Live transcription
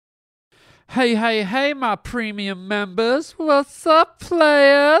Hey, hey, hey, my premium members. What's up,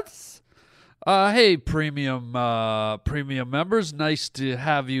 players? Hey, premium members. Nice to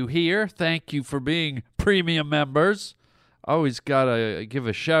have you here. Thank you for being premium members. Always gotta give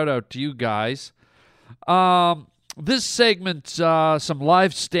a shout out to you guys. This segment's some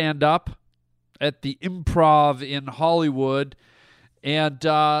live stand-up at the Improv in Hollywood. And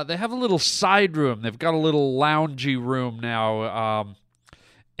they have a little side room. They've got a little loungy room now.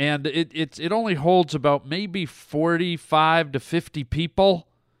 And it only holds about maybe 45 to 50 people.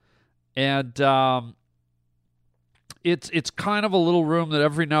 And it's kind of a little room that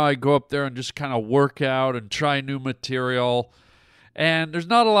every now I go up there and just kind of work out and try new material. And there's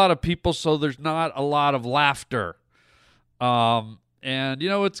not a lot of people, so there's not a lot of laughter. And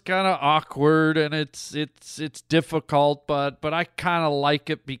it's kind of awkward and it's difficult, but I kind of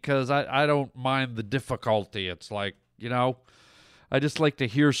like it because I don't mind the difficulty. It's like, I just like to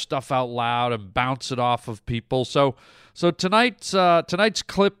hear stuff out loud and bounce it off of people. So tonight's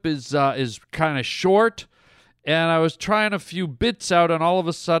clip is kind of short, and I was trying a few bits out, and all of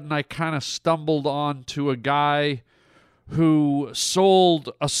a sudden I kind of stumbled onto a guy who sold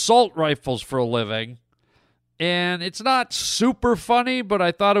assault rifles for a living. And it's not super funny, but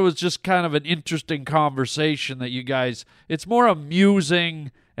I thought it was just kind of an interesting conversation that you guys, it's more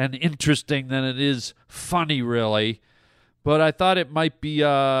amusing and interesting than it is funny, really. But I thought it might be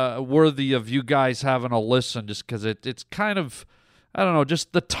worthy of you guys having a listen just because it's kind of, I don't know,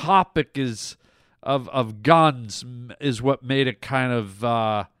 just the topic is of guns is what made it kind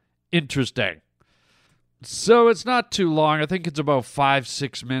of interesting. So it's not too long. I think it's about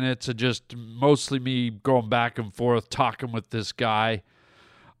 5-6 minutes of just mostly me going back and forth talking with this guy.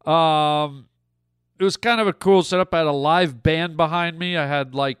 It was kind of a cool setup. I had a live band behind me. I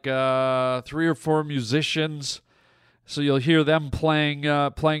had like 3 or 4 musicians, so you'll hear them playing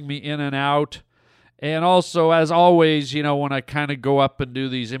me in and out. And also, as always, when I kind of go up and do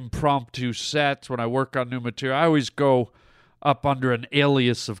these impromptu sets, when I work on new material, I always go up under an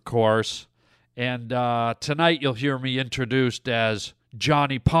alias, of course. And tonight you'll hear me introduced as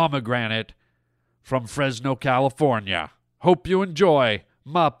Johnny Pomegranate from Fresno, California. Hope you enjoy,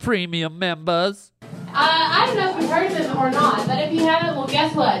 my premium members. I don't know if you've heard of him or not, but if you haven't, well,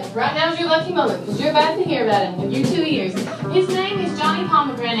 guess what? Right now's your lucky moment, because you're about to hear about him in your 2 ears. His name is Johnny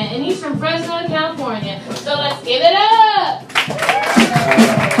Pomegranate, and he's from Fresno, California. So let's give it up!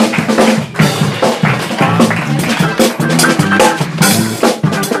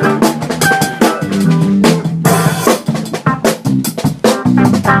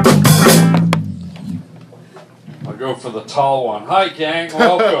 Go for the tall one. Hi, gang.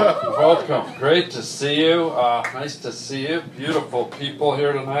 Welcome. Welcome. Great to see you. Nice to see you. Beautiful people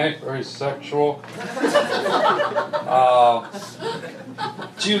here tonight. Very sexual.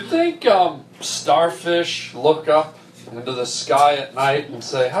 Do you think starfish look up into the sky at night and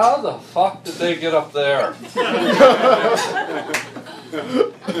say, how the fuck did they get up there?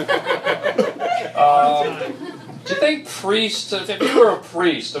 Do you think priests, if you were a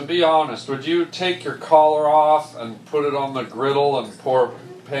priest, and be honest, would you take your collar off and put it on the griddle and pour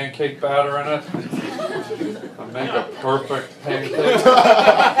pancake batter in it? And make a perfect pancake?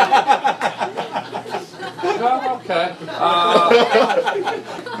 No? Okay.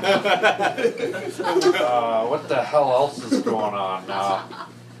 What the hell else is going on now?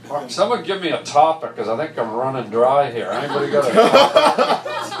 Someone give me a topic, because I think I'm running dry here. Anybody got a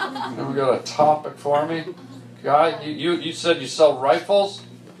topic? Anybody got a topic for me? Guy, you said you sell rifles?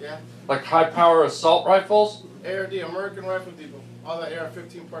 Yeah. Like high-power assault rifles? ARD, American Rifle Depot. All the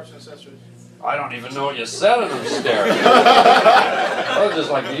AR-15 parts and accessories. I don't even know what you said in them scared. I was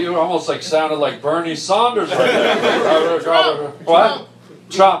just like, you almost like sounded like Bernie Sanders right there. What?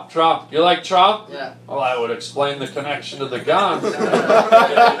 Trump. You like Trump? Yeah. Well, I would explain the connection to the gun.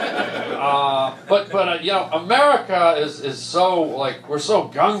 But America is so, like, we're so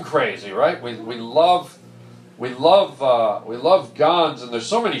gun crazy, right? We love guns, and there's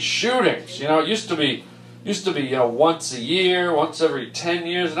so many shootings. It used to be once a year, once every 10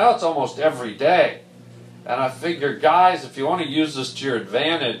 years, and now it's almost every day. And I figure, guys, if you want to use this to your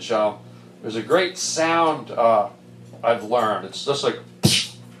advantage, there's a great sound I've learned. It's just like,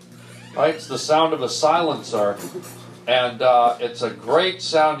 right? It's the sound of a silencer, and it's a great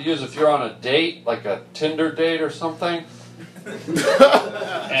sound to use if you're on a date, like a Tinder date or something.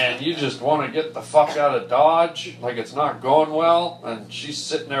 And you just want to get the fuck out of Dodge, like it's not going well, and she's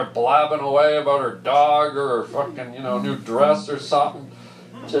sitting there blabbing away about her dog or her fucking, new dress or something.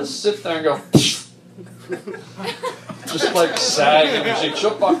 Just sit there and go, just like sagging.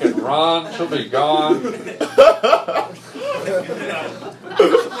 She'll fucking run, she'll be gone.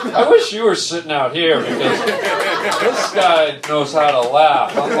 I wish you were sitting out here because this guy knows how to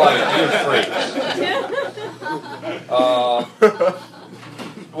laugh, unlike you freaks.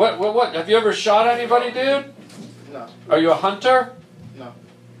 What? Have you ever shot anybody, dude? No. Are you a hunter? No.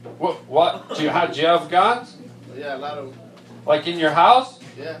 What? Do you have guns? Yeah, a lot of them. Like in your house?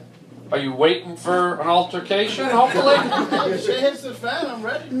 Yeah. Are you waiting for an altercation, hopefully? If shit hits the fan, I'm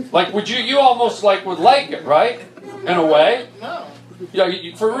ready. Like, you almost would like it, right? In a way? No. Yeah,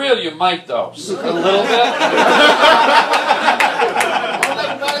 for real, you might, though. A little bit? I don't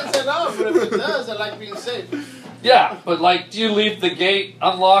like violence at all, but if it does, I like being safe. Yeah, but like, do you leave the gate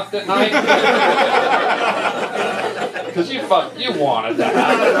unlocked at night? Because you wanted to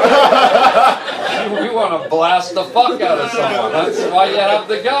happen. You want to blast the fuck out of someone. That's why you have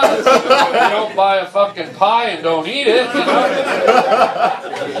the guns. You don't buy a fucking pie and don't eat it, you know?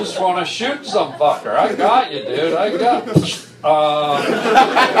 You just want to shoot some fucker. I got you, dude. I got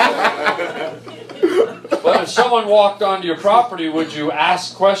But if someone walked onto your property, would you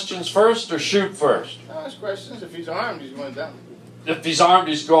ask questions first or shoot first? Ask questions. If he's armed, he's going down. If he's armed,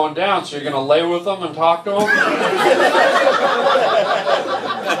 he's going down, so you're going to lay with him and talk to him?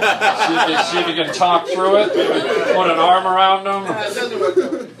 see if you can talk through it? Put an arm around him? It doesn't work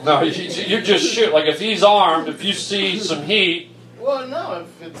out. No, you just shoot. Like, if he's armed, if you see some heat... Well, no,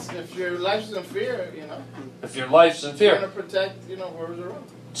 if your life's in fear, you know. If your life's in fear. You're going to protect, whoever's around.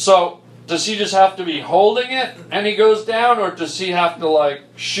 So, does he just have to be holding it and he goes down, or does he have to, like,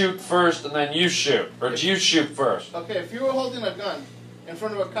 shoot first and then you shoot? Or do you shoot first? Okay, if you were holding a gun in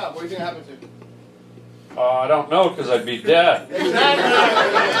front of a cop, what do you think happened to you? I don't know, because I'd be dead. Exactly! Yeah.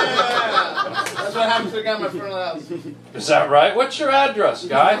 That's what happened to the guy in my front of the house. Is that right? What's your address,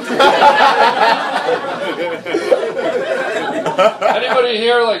 guy? Anybody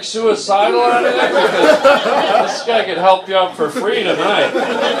here, like, suicidal or anything? Because this guy could help you out for free tonight.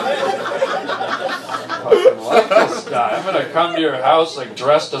 I fucking like this guy. I'm going to come to your house, like,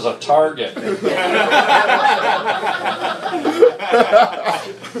 dressed as a target.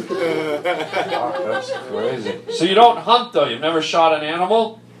 Oh, that's crazy. So you don't hunt, though? You've never shot an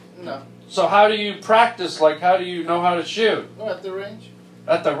animal? No. So how do you practice? Like, how do you know how to shoot? Oh, at the range.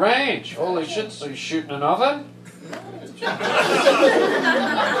 At the range? Holy shit, so you're shooting an oven? You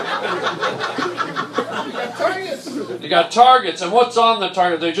got targets. You got targets, and what's on the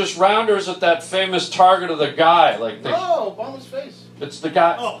target? They're just rounders at that famous target of the guy. Like Oh, Obama's face. It's the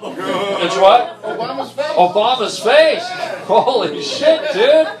guy. It's what? Obama's face. Obama's face. Holy shit,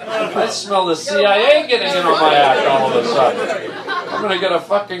 dude. I smell the CIA getting in on my act all of a sudden. I'm going to get a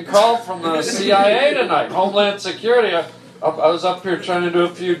fucking call from the CIA tonight. Homeland Security. I was up here trying to do a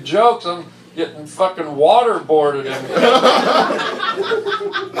few jokes. I'm getting fucking waterboarded.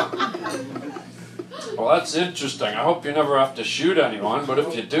 Well, that's interesting. I hope you never have to shoot anyone, but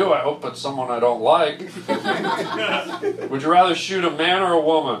if you do, I hope it's someone I don't like. Would you rather shoot a man or a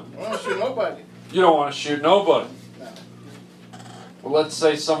woman? I don't want to shoot nobody. You don't want to shoot nobody. No. Well, let's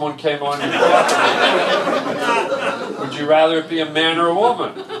say someone came on your property. Would you rather it be a man or a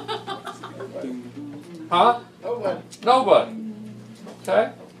woman? Huh? Nobody. Nobody.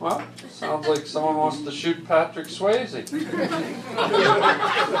 Okay. Well, sounds like someone wants to shoot Patrick Swayze. The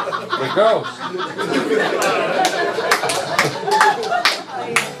ghost.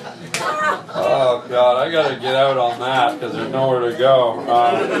 Oh, God, I got to get out on that because there's nowhere to go.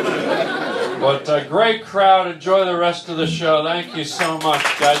 But great crowd. Enjoy the rest of the show. Thank you so much,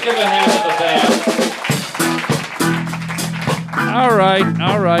 guys. Give a hand to the band. All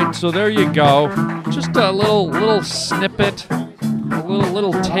right. So there you go. Just a little snippet. A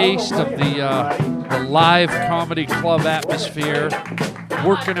little taste of the live comedy club atmosphere,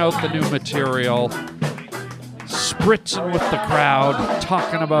 working out the new material, spritzing with the crowd,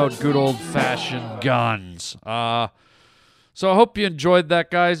 talking about good old-fashioned guns. So I hope you enjoyed that,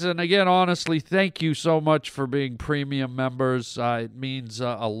 guys. And again, honestly, thank you so much for being premium members. It means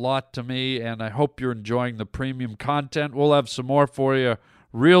a lot to me, and I hope you're enjoying the premium content. We'll have some more for you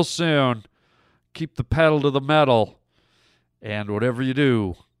real soon. Keep the pedal to the metal. And whatever you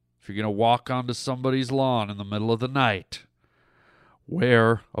do, if you're going to walk onto somebody's lawn in the middle of the night,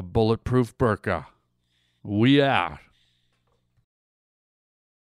 wear a bulletproof burqa. We out.